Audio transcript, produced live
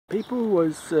people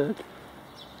was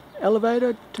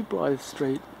elevator to Blythe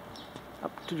Street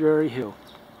up to Durie Hill.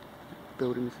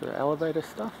 Buildings for elevator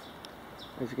stuff.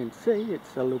 As you can see,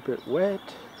 it's a little bit wet,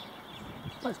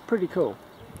 but it's pretty cool.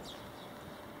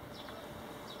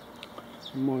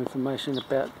 More information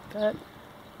about that.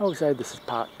 I will say this is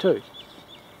part 2.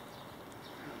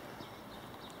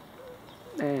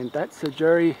 And that's the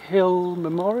Durie Hill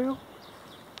Memorial.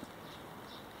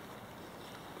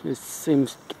 This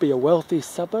seems to be a wealthy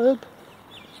suburb.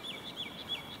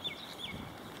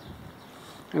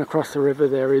 And across the river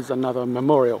there is another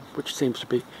memorial, which seems to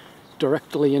be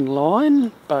directly in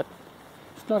line, but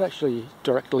it's not actually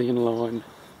directly in line.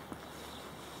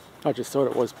 I just thought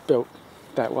it was built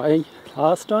that way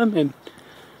last time, and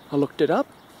I looked it up.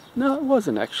 No, it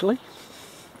wasn't actually.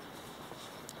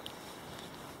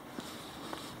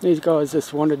 These guys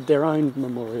just wanted their own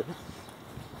memorial.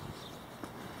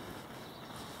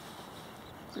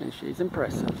 And she's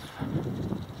impressive.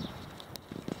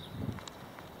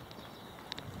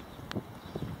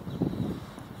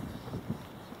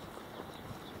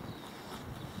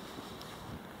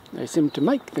 They seem to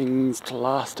make things to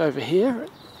last over here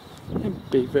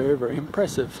and be very, very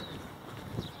impressive.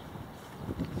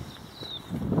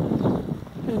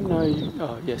 And no,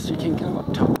 oh yes, you can go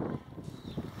up top.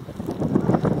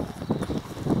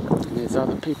 And there's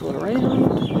other people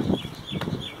around.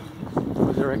 It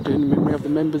was erected in memory of the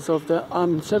members of the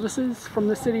armed services from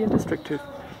the city and district who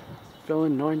fell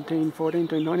in 1914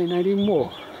 to 1918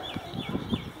 war,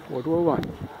 World War I.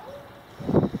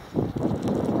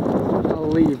 I'll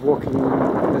leave walking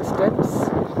the steps,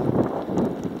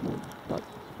 but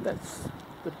that's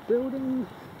the building,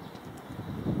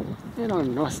 and on a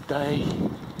nice day,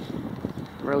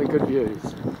 really good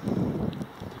views.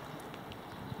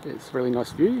 There's really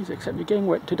nice views, except you're getting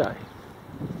wet today.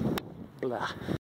 Blah.